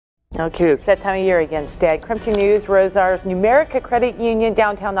Okay, it's that time of year again, Stad. Crimpton News, Rosar's, Numerica Credit Union,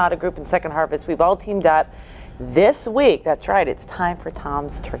 Downtown Auto Group, and Second Harvest. We've all teamed up this week. That's right, it's time for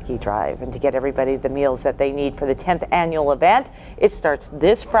Tom's Turkey Drive and to get everybody the meals that they need for the 10th annual event. It starts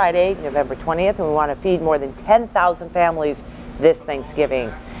this Friday, November 20th, and we want to feed more than 10,000 families this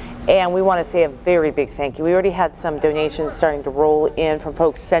Thanksgiving. And we want to say a very big thank you. We already had some donations starting to roll in from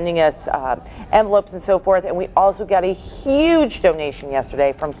folks sending us envelopes and so forth. And we also got a huge donation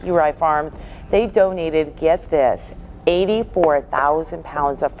yesterday from Hirai Farms. They donated, get this, 84,000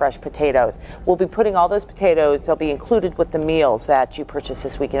 pounds of fresh potatoes. We'll be putting all those potatoes, they'll be included with the meals that you purchase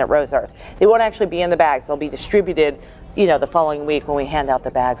this weekend at Rosar's. They won't actually be in the bags. They'll be distributed, you know, the following week when we hand out the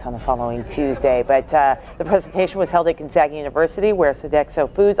bags on the following Tuesday. But the presentation was held at Gonzaga University, where Sodexo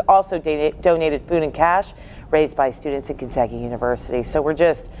Foods also donated food and cash raised by students at Gonzaga University. So we're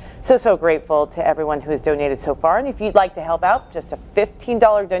just so grateful to everyone who has donated so far. And if you'd like to help out, just a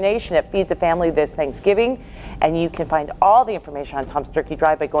 $15 donation that feeds a family this Thanksgiving. And you can find all the information on Tom's Turkey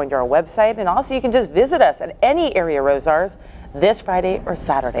Drive by going to our website. And also you can just visit us at any area Rosar's this Friday or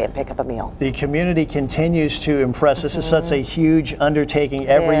Saturday and pick up a meal. The community continues to impress. This is such a huge undertaking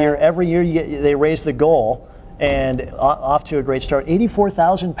every year. Every year they raise the goal, and off to a great start.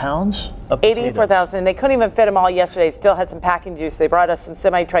 84,000 pounds of potatoes. 84,000. They couldn't even fit them all yesterday. Still had some packing to do. So they brought us some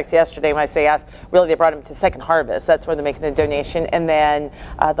semi-trucks yesterday. When I say us, really they brought them to Second Harvest. That's where they're making the donation. And then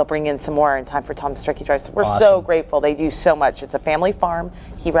they'll bring in some more in time for Tom's Turkey Drive. So we're so grateful. They do so much. It's a family farm,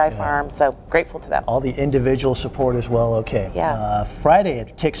 Hirai Farms. So grateful to them. All the individual support as well. Okay. Yeah. Friday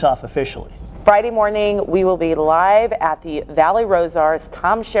it kicks off officially. Friday morning we will be live at the Valley Rosar's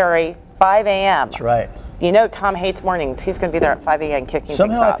Tom Sherry, 5 a.m. That's right. You know Tom hates mornings. He's going to be there at 5 a.m. kicking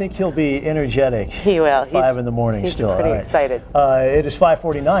Somehow things off. I think he'll be energetic. He will. At 5 in the morning he's still. pretty excited. It is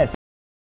 5:49.